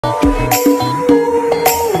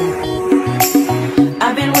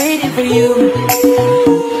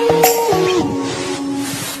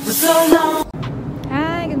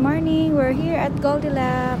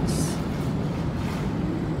Goldilocks.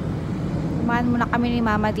 Kumain muna kami ni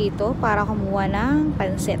Mama dito para kumuha ng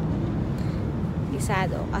pansit.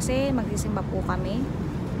 Isado. Kasi magsisimba po kami.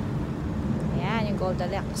 Ayan, yung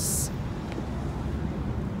Goldilocks.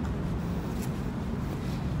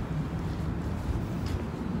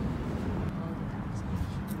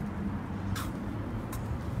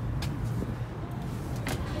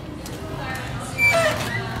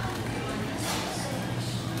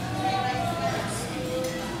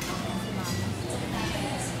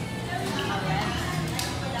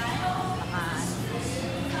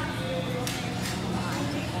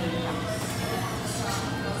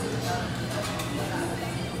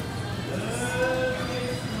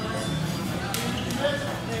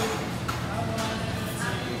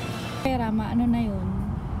 Pera, ano na yun?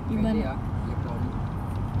 Iba na.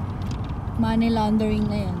 Money laundering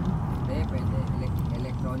na yun. Hindi, pwede.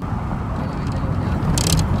 Electronic. Kailangan dalaw niya.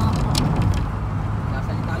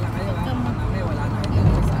 Nasalita lang kayo ha. Mamaya wala na kayo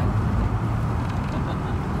dalaw sa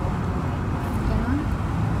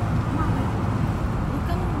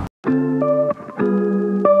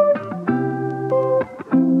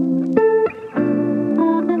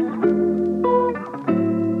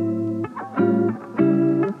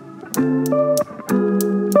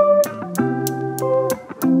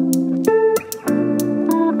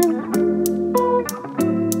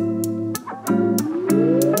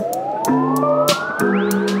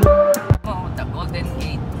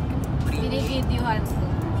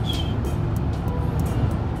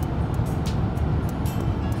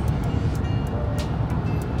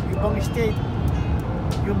ibang state,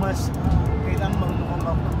 you must kailangan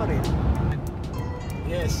magmukhang pa rin.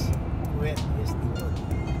 Yes, well, yes, dito.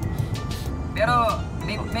 Pero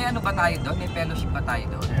may ano ba tayo doon? May fellowship ba tayo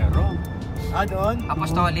doon? Meron. Doon?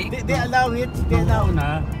 Apostolic? They allow it. They allow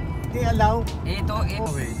na. They allow. Ito.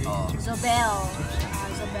 Zobel.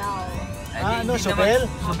 Zobel. Ano, Zobel?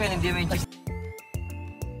 Zobel, hindi mo yung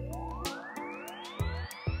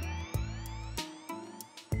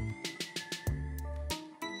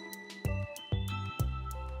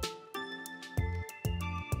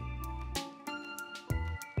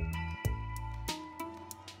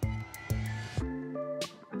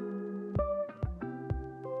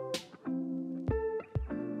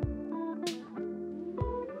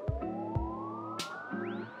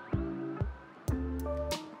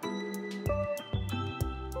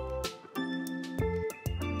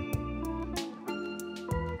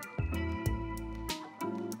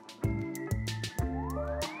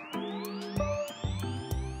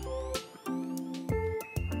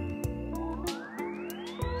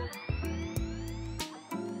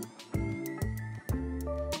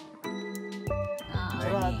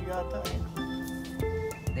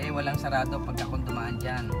Hindi, walang sarado pag akong dumaan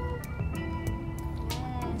dyan.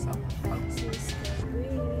 Yes,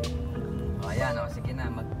 Ayan o, sige na,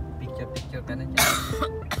 mag-picture ka na dyan.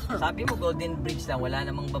 Sabi mo Golden Bridge lang, wala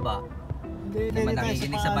namang baba. Hindi man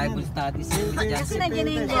nakikinig sa Bible studies. Kasi nandiyan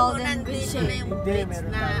na yung Golden Bridge na yung bridge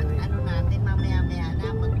na ano natin, mamaya-maya na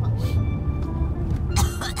magpa-uwi.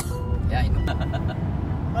 Yeah, ino.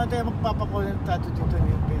 Ano tayo magpapakulit tayo dito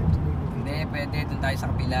yung Hindi, pwede. Doon tayo sa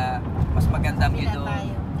kapila. Mas magandang view doon.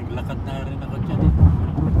 Naglakad na rin ako dyan.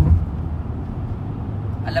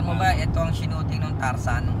 Alam mo ba, ito ang sinuting ng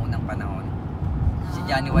Tarzan noong unang panahon. Si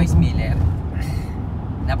Johnny Weissmuller.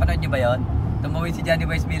 Napanood niyo ba yon? Tumawid si Johnny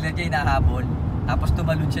Weissmuller dyan, nahabol. Tapos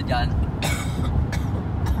tumalun siya dyan.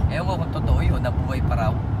 Ewan ko kung totoo yun, nabuhay pa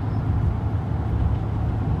raw.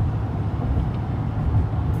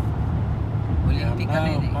 Olympic ka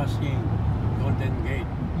rin eh. Passing Golden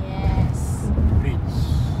Gate Yes. Bridge.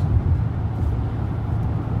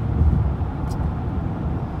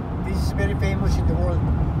 This is very famous in the world.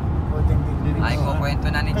 Golden Gate. Ay, kukwento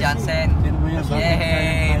na ni Johnson.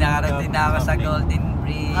 Yay! Nakarating na ako sa Golden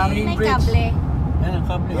Bridge. Hanging May bridge. kable. Yan ang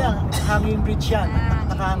kable. Yeah, hanging bridge yan.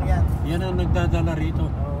 Nakahang yan. Yan ang nagdadala rito.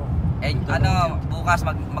 Eh, ano, bukas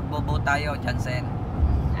magbo-boat tayo, Johnson.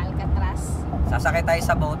 Alcatraz. Sasakay tayo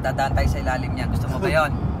sa boat, dadaan tayo sa ilalim niya. Gusto mo ba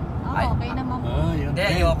yun? Ay, Okay naman po. Yan. Hindi,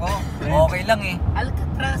 ayoko. Okay lang eh.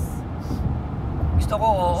 Alcatraz. Gusto ko,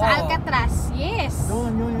 oo. Sa Alcatraz, yes.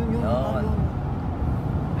 Yun. Yun. Ayun.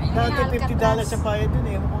 Dati $50 sa bayad dun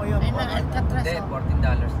eh. Ewan ko ngayon. Ay, na Alcatraz. Hindi, Oh.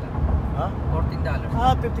 $14 lang. Ha? $14.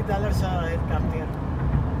 $50 sa helicopter.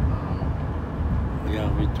 Kaya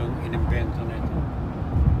itong inimbento na ito.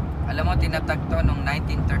 Alam mo, tinatag to noong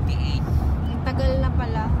 1938. Ang tagal na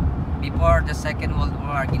pala. Before the Second World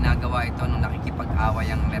War, ginagawa ito nung nakikipag-away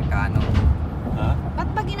ang Amerikano. Ha? Ba't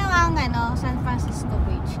pa ginawa ang San Francisco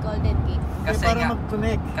Bridge, Golden Gate? Kasi para nga,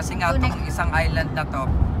 mag-connect. kasi nga itong isang island na to,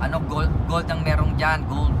 gold ang merong dyan,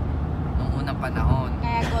 gold. Nung una unang panahon.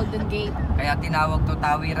 Kaya Golden Gate. Kaya tinawag to,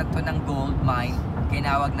 tawiran to ng gold mine,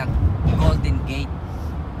 kinawag na Golden Gate.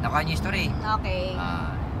 Nakuha niyo history? Okay.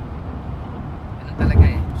 Ganun talaga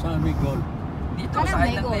eh. Saan may gold? Dito Alam, sa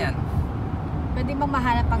may island gold. na yan. Pwede bang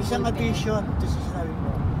mahanap ang Isang gold? addition, ito sa sinabi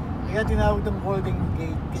mo. Kaya tinawag ng Golden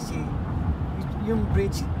Gate kasi yung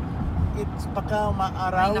bridge, it's pagka Ay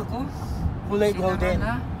maaraw, naku, kulay golden.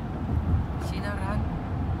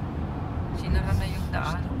 Sinaran na yung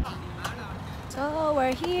daan. So,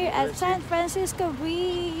 we're here at San Francisco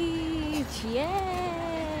Beach! Yay!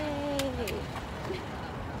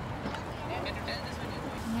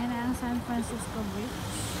 Yan ang San Francisco Beach.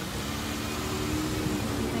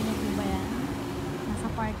 Kita niyo po ba yan? Nasa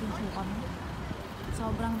parking po kami.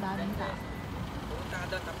 Sobrang daming tao. Punta ka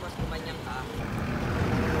doon tapos kumanyang ka.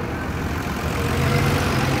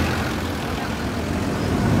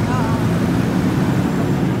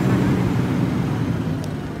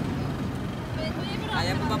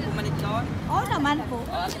 Kaya mo ba pumalit doon? Oo naman po.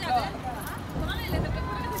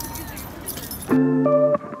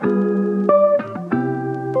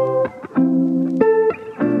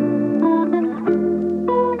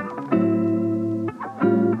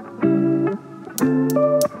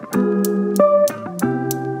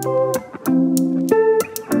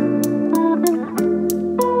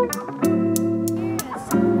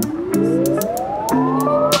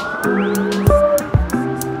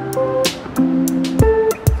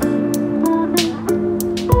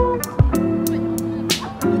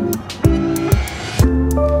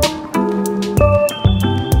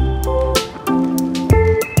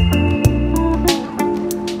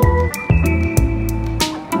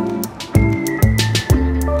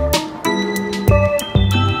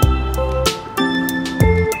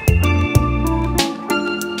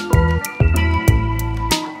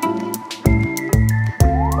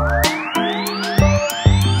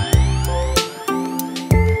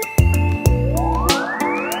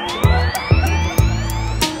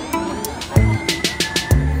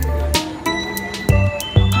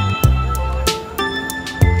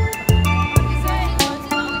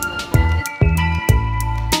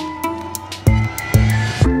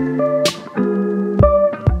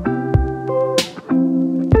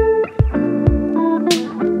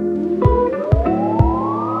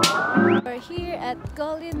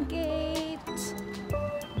 Golden Gate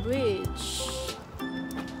Bridge.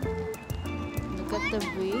 Look at the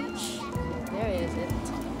bridge. There is it.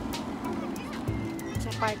 Sa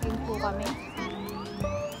parking po kami.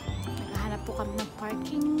 Naghahanap po kami ng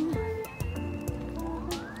parking.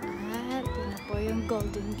 At yun na po yung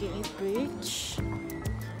Golden Gate Bridge.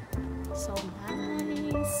 So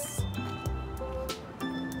nice.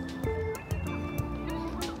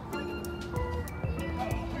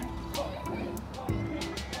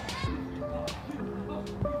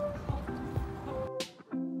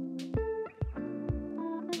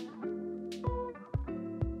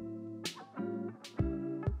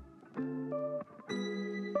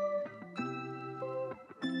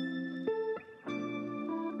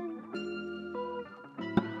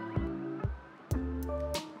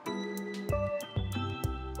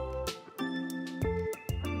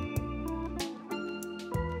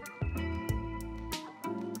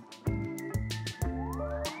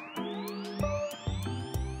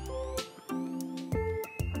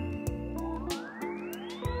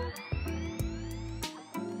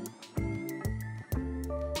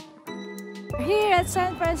 We're here at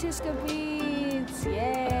San Francisco Beach!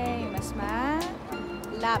 Yay! Mas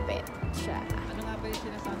malapit siya. Ano nga ba yung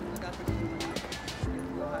sinasabi mo dapat?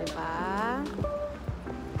 Diba?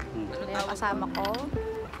 Ito yung kasama ko.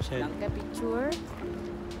 Send. Nagka-picture.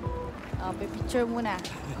 Oh, picture muna.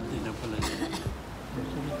 Hindi na pala.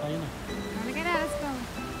 Sunod tayo na. Halika na, let's go.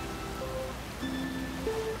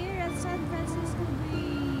 Here at San Francisco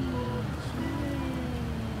Beach. Yay!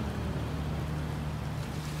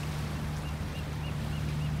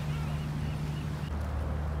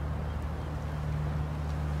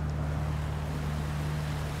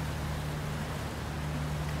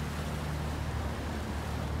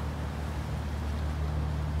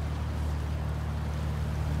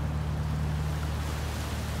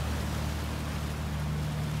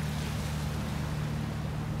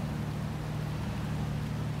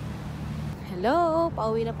 Hello,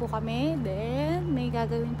 pauwi na po kami. Then, may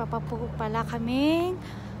gagawin pa po pala kaming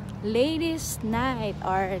ladies night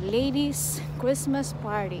or ladies Christmas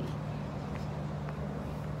party.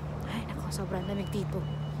 Ay, nako, sobrang lamig dito.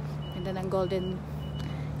 Ganda ng Golden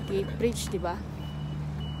Gate Bridge, di ba?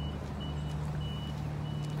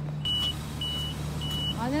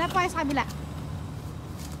 Ano na po kayo sa kabila?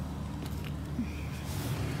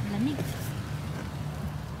 Lamig.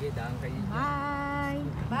 Sige, daan kayo. Bye!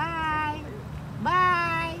 Bye!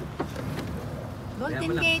 Bye! Golden Kaya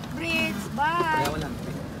mo lang. Gate Bridge! Bye! Kaya wala.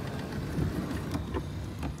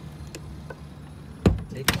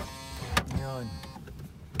 Late. Yun.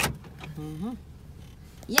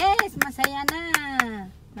 Yes! Masaya na!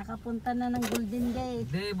 Nakapunta na ng Golden Gate.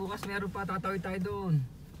 Hindi, bukas meron pa. Tatawid tayo doon.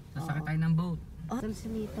 Nasakit tayo ng boat. Oh,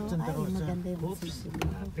 Sulsulito. Santa Ay, Rosa. maganda yung Oops. Sulsulito.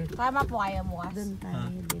 Lapit. Sama po kayo bukas. Doon tayo.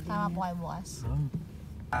 Sama po kayo bukas.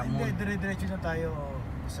 Hindi, dire-diretso na tayo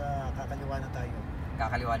sa kakaliwa na tayo.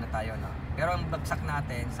 Kakaliwa na tayo, no? Pero ang bagsak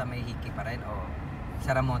natin sa may hiki pa rin o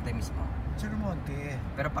sa Ramonte mismo. Sa Monte.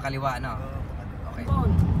 Pero pakaliwa, no? Pakaliwa.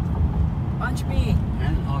 Okay. Punch me!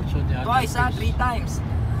 And also the other Twice, place. 3 times.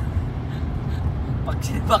 Pag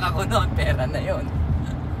sinibak ako noon, pera na yon.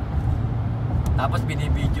 Tapos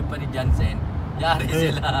binibidyo pa ni Jansen. Yari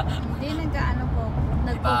sila. Hindi nag-ano po.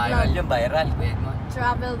 Viral Nag-vlog. yung viral. Kuya mo.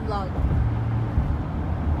 Travel vlog.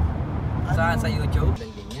 Saan? Sa YouTube? Din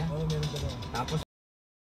niya. Oo, meron ka lang. Tapos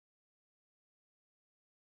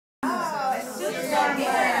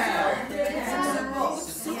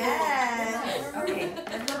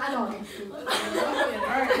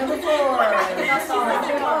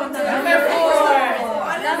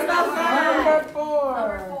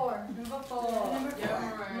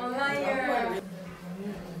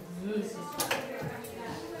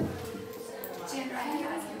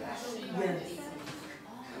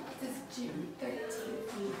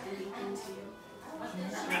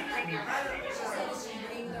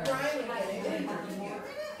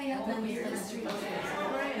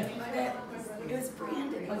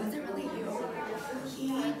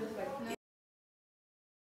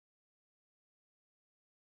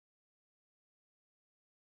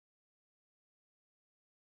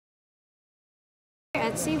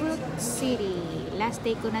at Cebu City. Last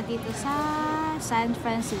day ko na dito sa San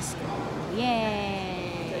Francisco.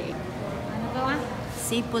 Yay! Ano to ah?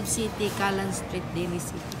 Seafood City, Calan Street, Daly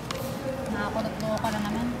City. Nakakunot-luko ka na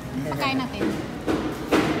naman. Pagkain natin.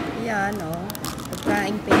 Yan, oh.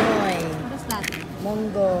 Pagkain Pinoy. Oras natin.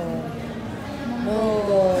 Munggo.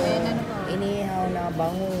 Munggo. And ano po? Inihaw na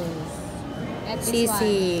bangus. At this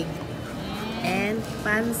Sisig. one. And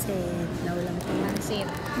pansit. Naulam ko na. Pansit.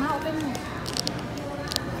 Ma-open mo.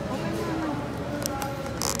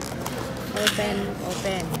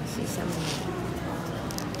 Open. Sesame.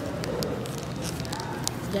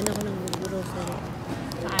 Diyan ako nag-grocery.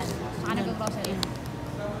 Saan? Saan nag-grocery?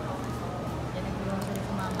 Yan nag-grocery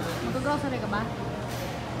sa mama. Mag-grocery ka ba?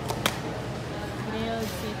 Grill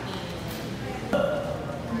City.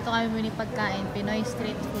 Dito kami muni pagkain. Pinoy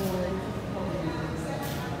street food.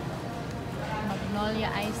 Magnolia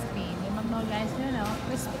ice cream. Yung Magnolia ice cream, no?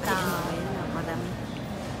 Crispy Town. Ayun na, marami.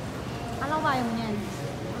 Alam ko kaya mo yan.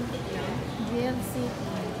 Grill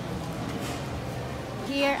City.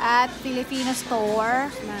 Here at Filipino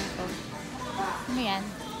store. Na ako. Ano yan?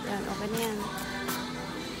 Yan, okay na yan.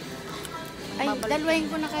 Ay, Babalik dalwahin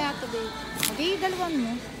ko na kaya to, babe. Okay, dalawan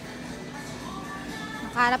mo.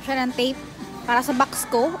 Nakahanap siya ng tape para sa box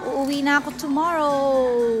ko. Uuwi na ako tomorrow.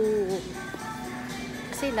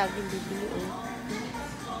 Kasi laging bibili, oh.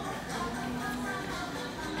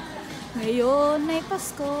 Ngayon ay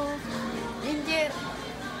Pasko. Ginger.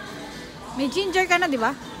 May ginger ka na, di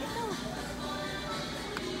ba?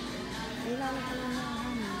 Kailangan ko lang ng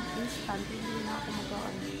instant. Hindi na ako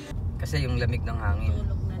mag-on. kasi yung lamig ng hangin.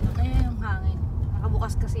 Tulog na lang. Kaya yung hangin.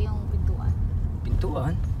 Nakabukas kasi yung pintuan.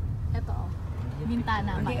 Pintuan? Ito, oh.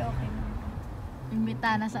 Bintana. Hindi, okay na. Yung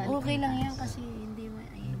bintana sa alikid. Okay lang yan kasi hindi Ano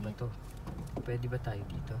ba mainit. to? Pwede ba tayo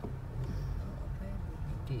dito?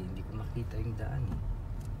 Hindi ko makita yung daan eh.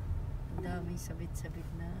 Ang daming sabit-sabit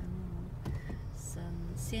na ano.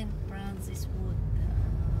 St. Francis Wood.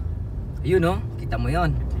 Ayun oh, kita mo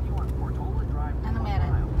yon. Ano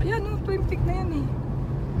meron? Ayan oh, Twin Peak na yan eh.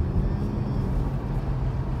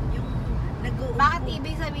 Yung nag-uupo. Bakit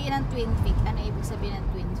ibig sabihin ng Twin Peak? Ano ibig sabihin ng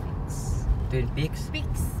Twin Peaks? Twin Peaks?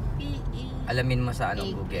 Pix. P-E. Alamin mo sa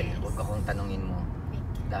anong Peak, Google. yes. Huwag akong tanungin mo. Peak.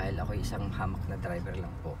 Dahil ako isang hamak na driver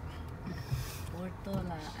lang po.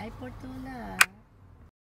 Portola. Ay, Portola.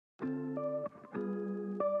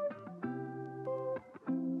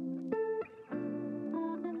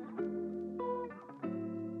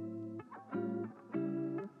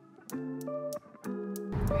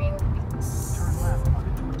 Twin Peaks.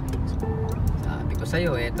 Sabi ko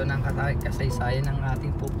sa'yo, eto na ang kasaysayan ng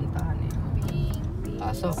ating pupuntahan eh. Twin Peaks.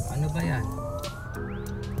 Pasok, ano ba yan?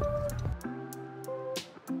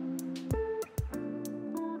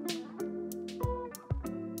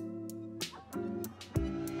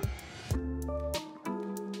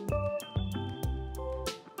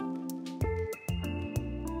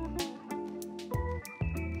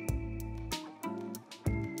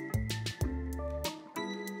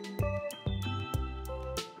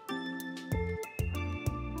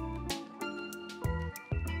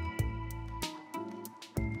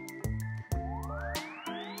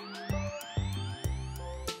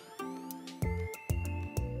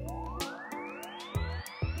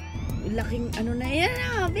 laking ano na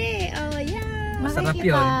yan, be. Oh, yeah. Masarap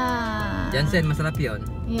Makikita. yun. Jansen, masarap yun.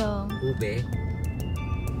 Yung Ube.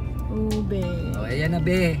 ube. O, ayan na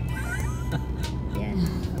be. Yan.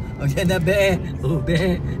 O, yan na be. Ube.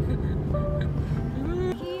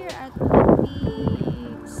 Here at Twin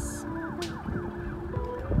Peaks.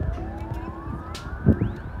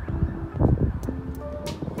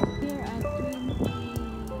 Here at Twin Peaks.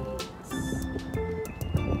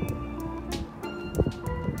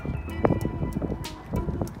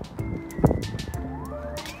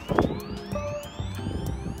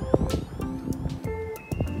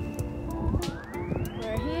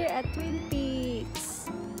 We're here at Twin Peaks.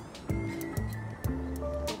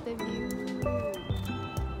 Look at the view.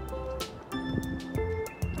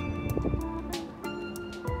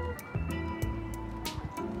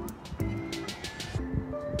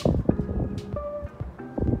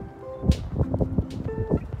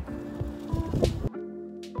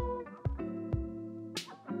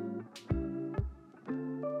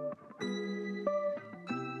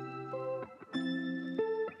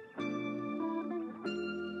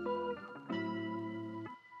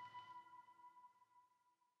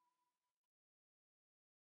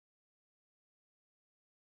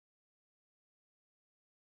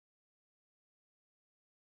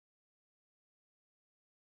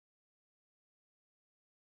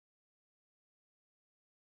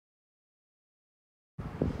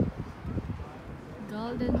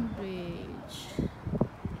 Golden Bridge.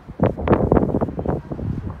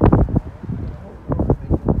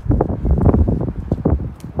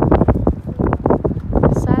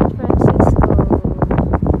 San Francisco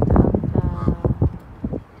downtown.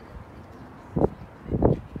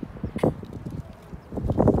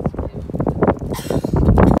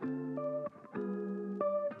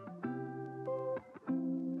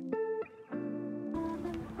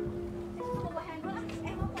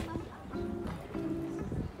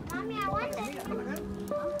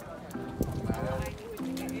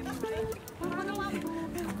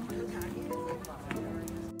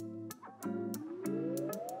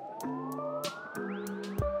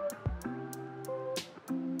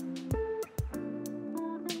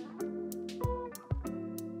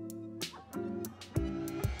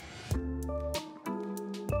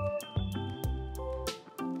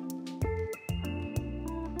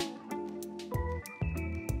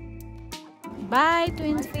 Bye,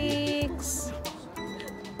 Twin Peaks.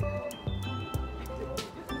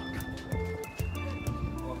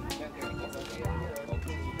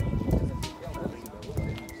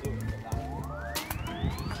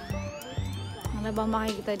 Ano ba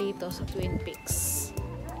makikita dito sa Twin Peaks?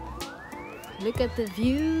 Look at the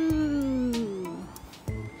view.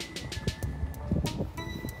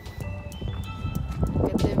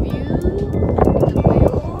 Look at the view. Ito po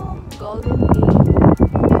yung Golden Gate.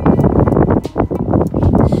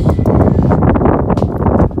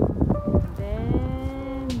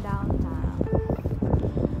 Then downtown.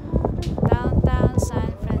 Downtown San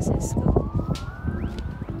Francisco.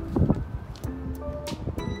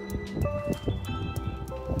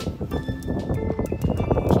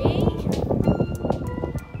 Okay.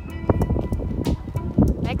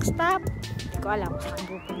 Next stop. Hindi ko alam kung saan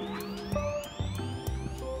pupunta.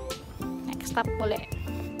 Next stop ulit.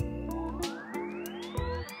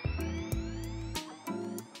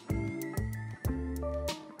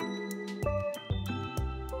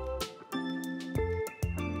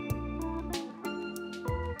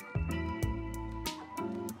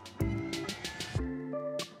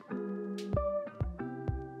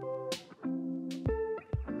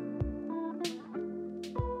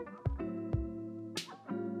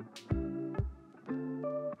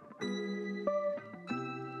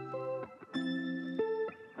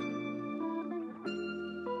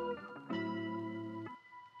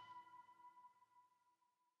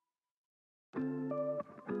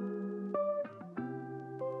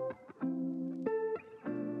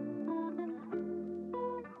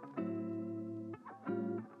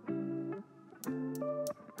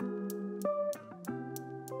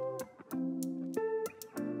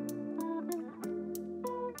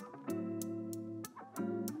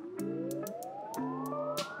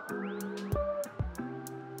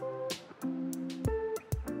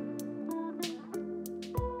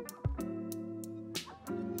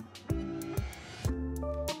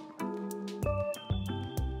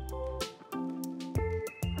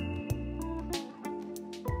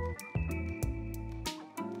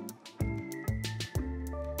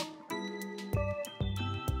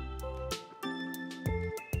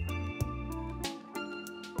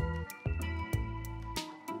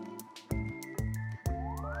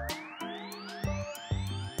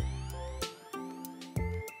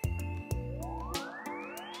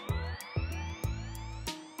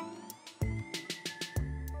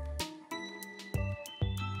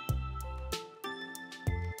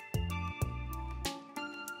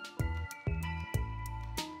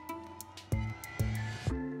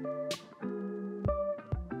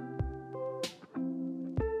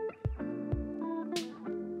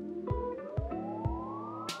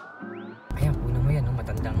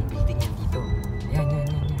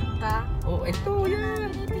 ito yan.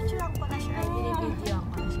 Binipicturean ko na siya. Ay, binibidyoan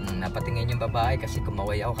ko na siya. Napatingin yung babae kasi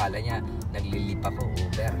kumaway ako. Kala niya naglilip ako.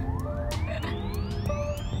 Uber.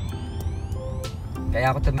 Kaya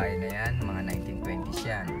ako tumayo na yan. Mga 1920s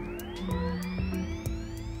yan.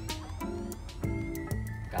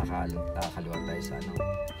 Kakaliwa tayo sa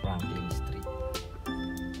Franklin Street.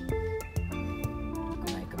 Kung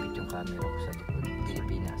naikabit yung camera ko sa likod.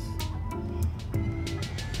 Pilipinas.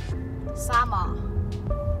 Sama.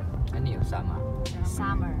 Ano yun? Sama?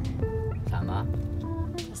 Summer. Sama?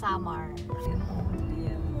 Summer.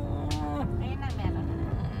 Yan mo. Ayun na, meron na.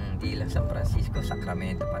 Hindi lang San Francisco,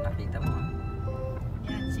 Sacramento pa nakita mo.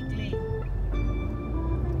 Yan, si Clay.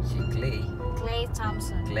 Si Clay. Clay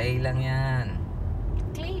Thompson. Clay lang yan.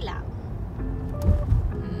 Clay lang.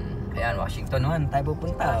 Ayan, Washington naman. Tayo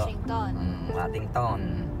pupunta. Washington. Washington.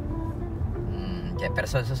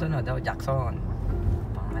 Jefferson susunod daw. Jackson.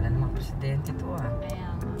 Pangalan ng mga presidente to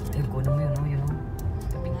Ayan. Ayun, kunin mo yun, yun.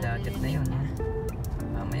 Tabing dagat na yun. na.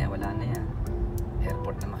 Mamaya, wala na yan.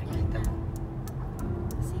 Airport na makikita mo.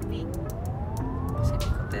 Pacific.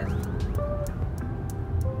 Pacific Hotel.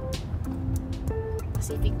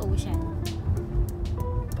 Pacific Ocean.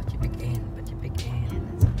 Pacific End.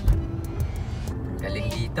 Galing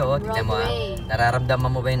dito, tignan mo Broadway. nararamdaman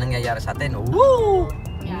mo ba yung nangyayari sa atin? Woo!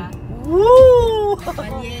 Yeah. Woo!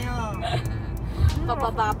 Panyeho.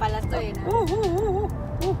 Pababa pala to eh. No?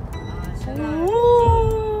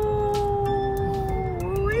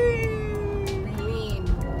 Green.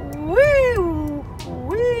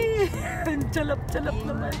 Ang chalap-chalap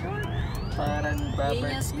naman yun. Parang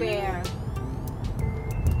Union Square.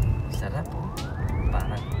 Sarap oh.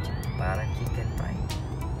 Parang chicken fry.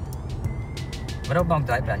 Meron bang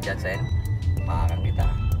drive lang dyan, Sen? Pakakang kita.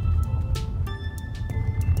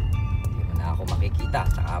 Hindi mo na ako makikita.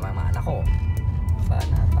 Saka mga anak ko.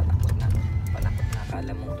 Panakot na.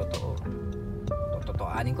 Akala mong totoo.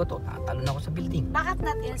 Totoanin ko to. Tatalon ako sa building. Bakit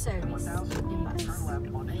not in service? Yung bus.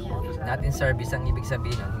 Ayan. Not in service ang ibig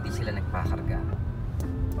sabihin nun, hindi sila nagpakarga ng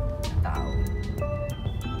tao.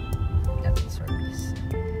 Not in service.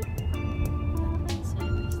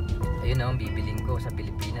 Ayun o, bibiling ko sa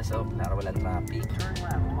Pilipinas para walang traffic.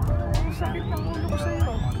 Sakit ng ulo ko sa'yo.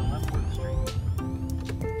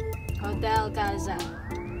 Hotel Gaza.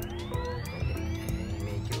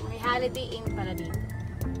 Medyo, May Holiday Inn pala dito.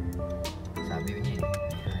 sabi niya eh.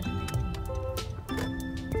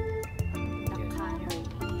 The Cannery.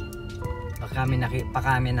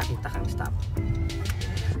 Baka may nakita kang stop.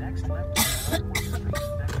 Next left on Wharf Street,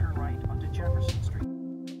 then turn right onto Jefferson Street.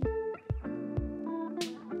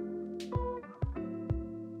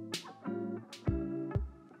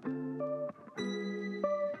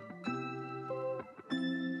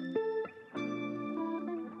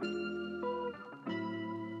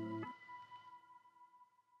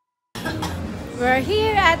 We're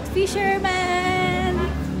here at Fisherman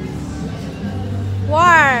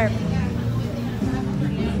Wharf.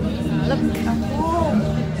 Look.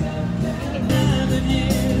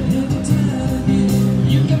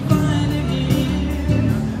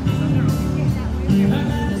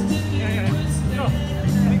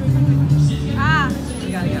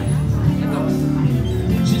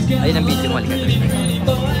 Ayun ang video mo, halika.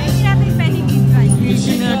 Hindi natin pwedeng i-try.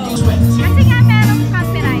 Kasi nga merong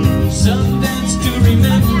copyright. Something's to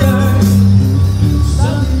remember,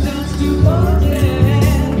 something's to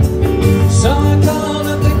forget. So I called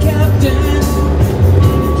up the captain,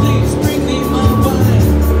 please bring me my wine.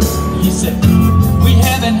 He said, we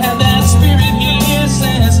haven't had that spirit here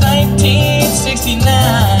since 1969.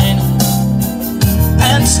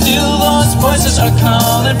 And still those voices are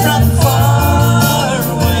calling from far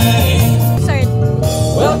away. Sir,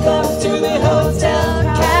 Welcome to the Hotel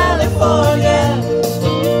California.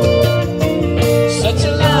 Such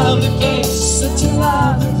a lovely place, such a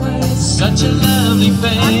lovely place, such a lovely tingnan mo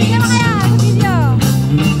face. kaya sa video.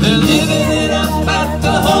 They're living it up at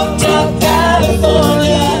the Hotel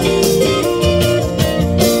California.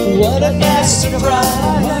 What a nice surprise.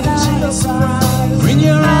 Bring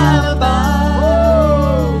your alibis.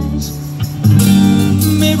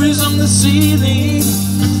 Mirrors on the ceiling,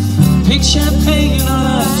 pink champagne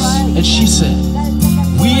on us. And she said,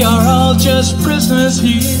 we are all just prisoners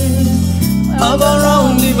here of our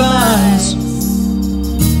own device.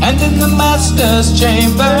 And in the master's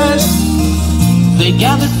chambers, they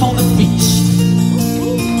gathered for the feast.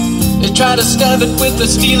 They try to stab it with the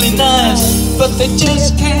steely knives, but they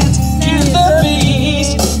just can't kill the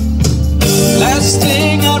beast. Last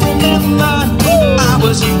thing I remember, I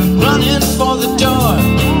was running for the door.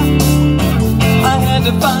 I had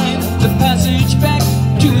to find the passage back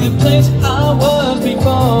to the place I was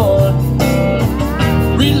before.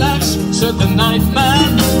 Relax, so said the night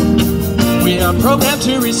man, we are programmed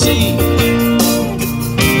to receive.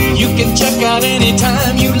 You can check out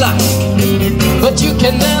anytime you like, but you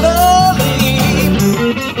can never leave.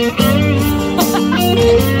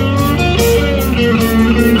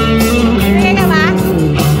 Bigay ka ba?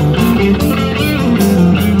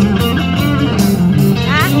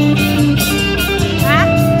 Ha? Ha?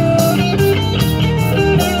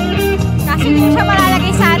 Kasi hindi mo siya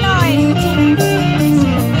malalagay sa ano eh.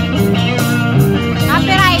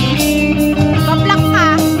 Copyright. Bablock ka.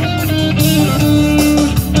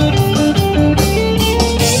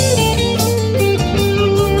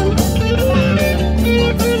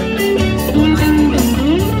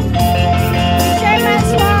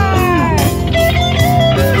 Fisherman's Wharf!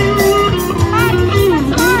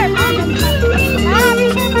 Fisherman's Wharf!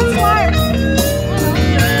 Fisherman's Wharf!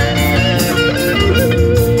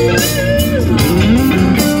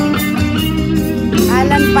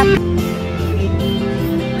 Alam pa.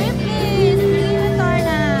 Please, return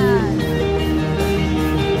us.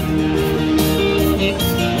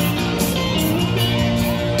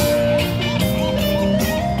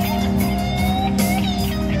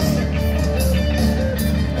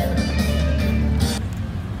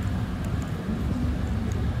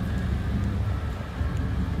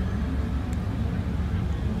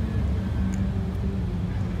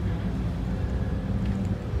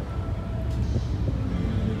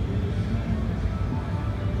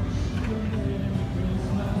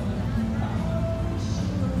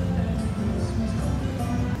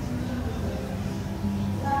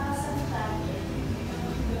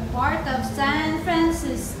 Port of San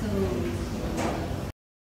Francisco.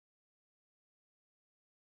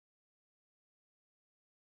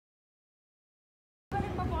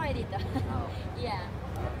 Balik pa po kayo dito. Yeah.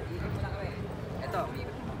 Ito.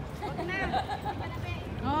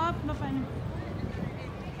 Oh, paano?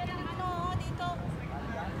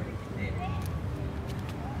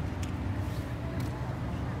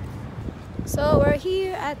 So, we're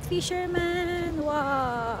here at Fisherman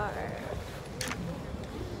Wharf.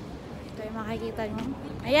 Ito yung makikita nyo.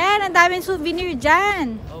 Ayan, ang daming souvenir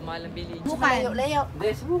dyan. Oh, mahal ang bilhin. Subukan. Layo.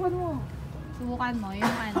 Hindi, subukan mo. Subukan mo,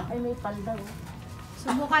 yung ano. Ay, may palda.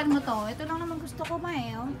 Subukan mo to. Ito lang naman gusto ko,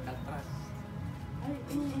 Mae. Oh. Ay,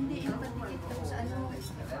 hindi. Yung patikit ko sa ano.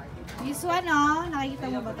 This one, oh.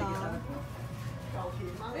 Nakikita mo ba to?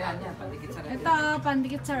 Ayan, yan. Pandikit sa rin. Ito,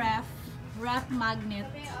 pandikit sa ref. Ref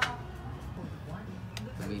magnet.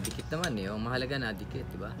 Dumidikit naman eh. Ang mahalaga na dikit,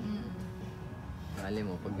 di ba? Mahali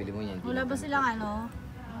mo, pagbili mo yan. Wala ba silang ano?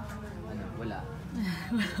 Ano? Wala.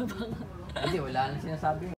 Hindi, wala na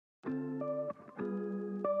sinasabi.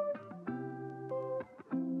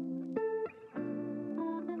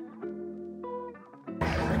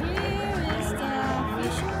 Here is the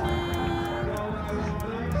Fisherman Wharf.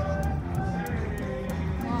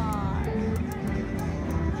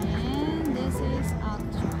 And this is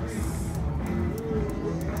Alcatraz.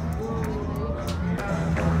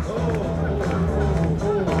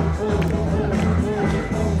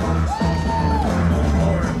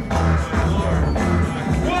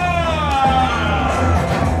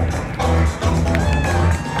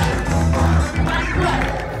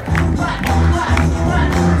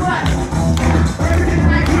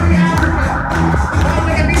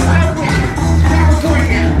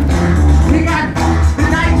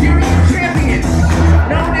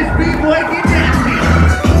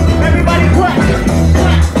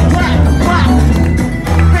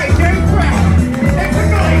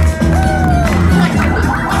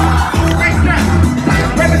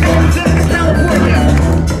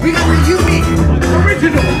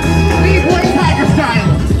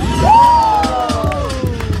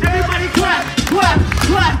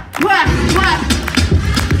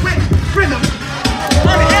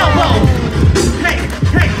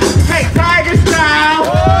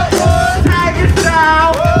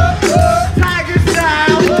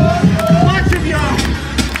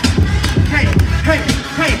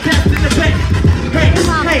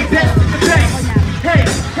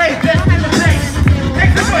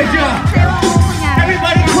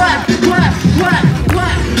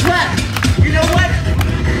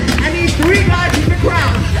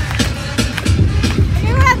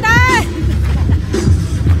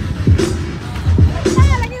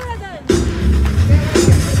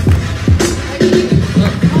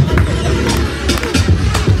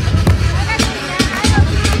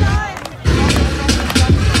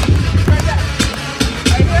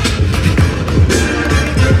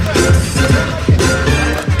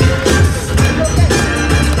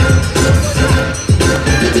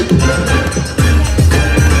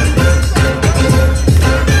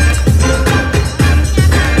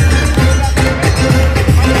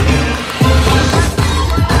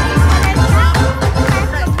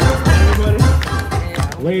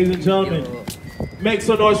 Ladies and gentlemen, make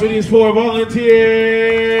some noise for these 4 volunteers.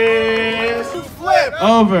 Flip.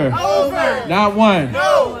 Over. Not 1.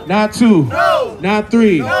 No. Not 2. No. Not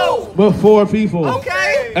 3. No. But 4 people.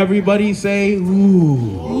 Okay. Everybody say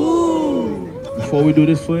ooh. Before we do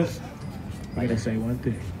this flip, I'm gonna say one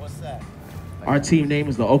thing. What's that? Our team name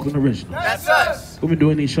is the Oakland Originals. That's us. We've been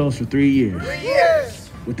doing these shows for 3 years. 3 years.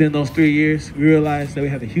 Within those 3 years, we realized that we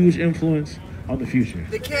have a huge influence on the future.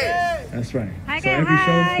 The kids. That's right. Hi, So guys. every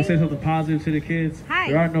show, Hi. we say something positive to the kids. Hi.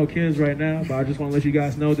 There are no kids right now, but I just want to let you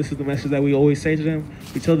guys know this is the message that we always say to them.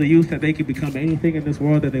 We tell the youth that they can become anything in this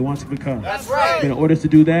world that they want to become. That's right. But in order to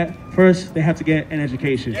do that, first, they have to get an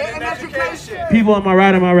education. Get an education. People, am I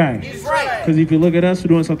right? Am I right? He's right. Because if you look at us, we're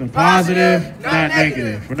doing something positive, Positive, not not negative.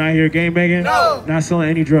 negative. We're not here game banging, No. not selling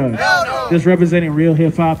any drugs. No. Just representing real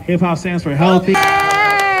hip hop. Hip hop stands for healthy.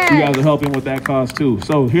 You guys are helping with that cause too.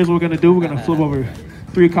 So here's what we're gonna do. We're gonna flip over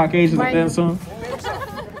 3 Caucasians and then some.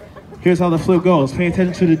 Here's how the flip goes. Pay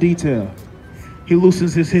attention to the detail. He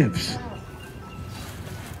loosens his hips.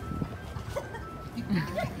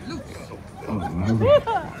 Oh, all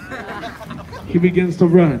right. He begins to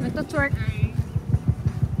run. Ito twerk.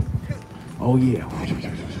 Oh yeah.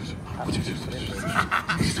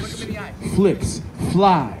 Flips,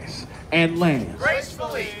 flies, and lands.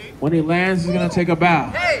 Gracefully. When he lands, he's gonna take a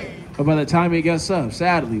bow. Hey. But by the time he gets up,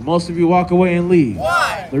 sadly, most of you walk away and leave.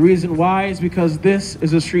 Why? The reason why is because this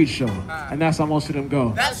is a street show, and that's how most of them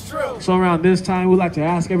go. That's true. So around this time, we'd like to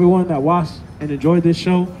ask everyone that watched and enjoyed this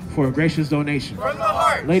show for a gracious donation. From the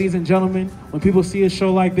heart. Ladies and gentlemen, when people see a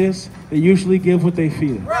show like this, they usually give what they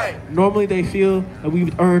feel. Right. Normally they feel that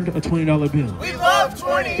we've earned a $20 bill. We love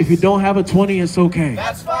 20s. If you don't have a 20, it's okay.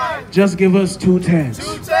 That's fine. Just give us 2 10s.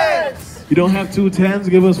 2 10s. You don't have 2 10s,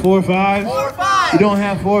 give us 4 5s. 4 5s. You don't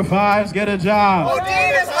have 4 5s, get a job. Odin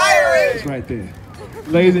is hiring. It's right there.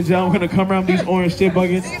 Ladies and gentlemen, we're gonna come around these orange tip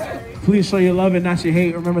buckets. Please show your love and not your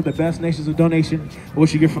hate. Remember, the best nations of donation,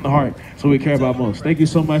 what you get from the heart. So we care about most. Thank you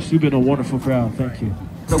so much. You've been a wonderful crowd. Thank you.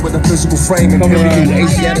 With a physical frame and period,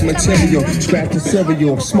 Asiatic material, strapped to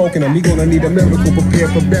cereal, smoking them. You gonna need a miracle, prepare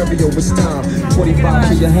for burial. It's time. 45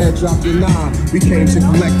 to your head, drop your 9. We came to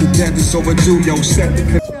collect the debt that's overdue. Yo, set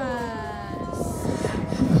the.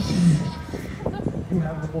 You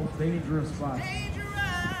have the most dangerous spot.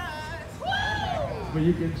 But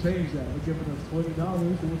you can change that. We're giving us $20,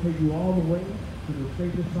 and we'll take you all the way to the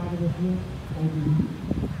safest side of the field over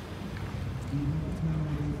here.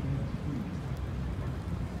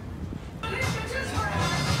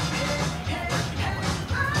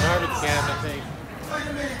 Garbage can, I think.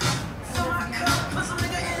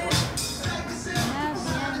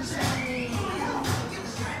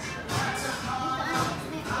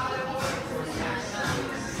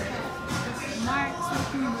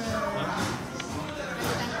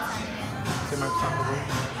 Si Mark Zuckerberg.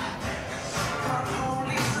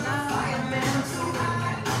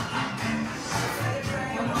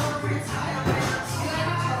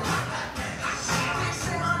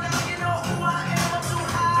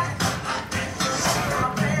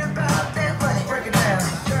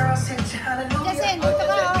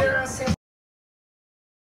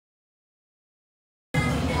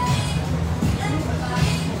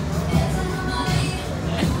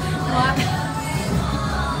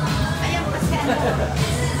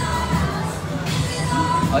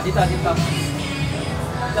 Oh, dito. Dito,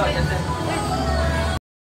 dito.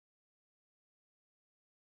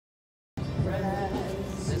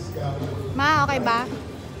 Ma, okay ba?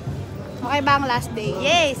 Okay ba ang last day?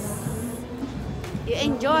 Yes! You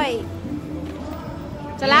enjoy!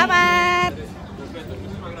 Salamat!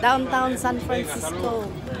 Downtown San Francisco.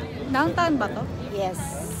 Downtown ba to? Yes.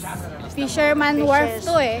 Fisherman Wharf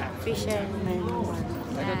to eh. Fisherman.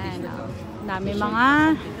 Yan, oh. Dami mga...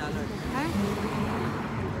 Ha?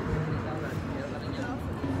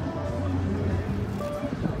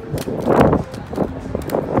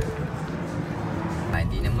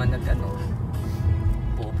 Hindi naman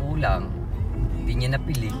pupo lang. Hindi niya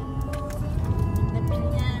napili. Napil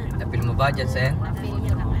niya. Napil mo ba, Jansen? Napil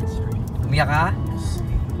niya naman. Umiyak ka?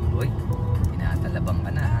 Uy, tinatalabang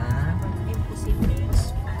ka na ha? Impossible.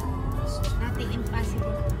 Nothing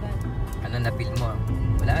impossible to God. Ano napil mo?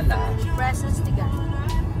 Wala lang. Presence to God.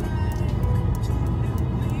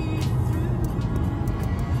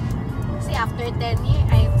 Kasi after 10 years,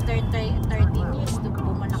 after 13 years,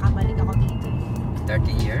 nakabalik ako dito.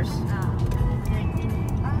 30 years?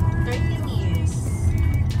 13 years.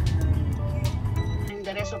 In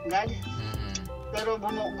the rest of God. Mm-mm. Pero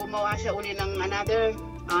gumawa siya uli ng another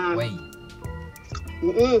Way.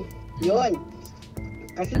 yun.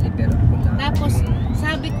 Kasi Pero wala. Tapos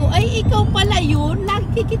sabi ko, ay ikaw pala yun.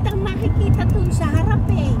 Lagi kitang nakikita dun sa harap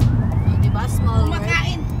eh. Oh, diba? Small world.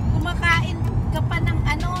 Kumakain ka pa ng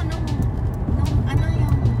ano, nung ano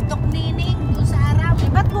yung tuknining dun sa harap. Eh,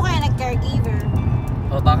 ba't mo kaya nag-caregiver?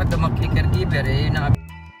 O bakit daw mag-caregiver? Eh, yun ang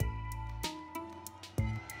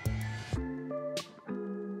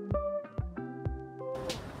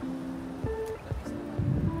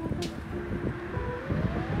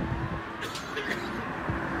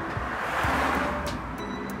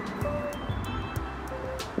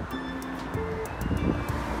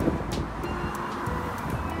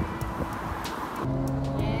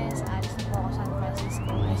Yes, alis na po ako San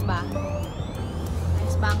Francisco. Ayos ba?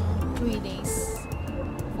 Ayos bang 3 days?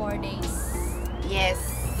 4 days? Yes.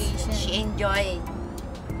 Vacation. She enjoyed.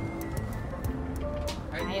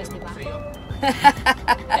 Ayos, di ba?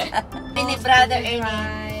 Happy ni Brother Ernie.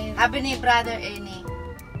 Drive. Happy ni Brother Ernie.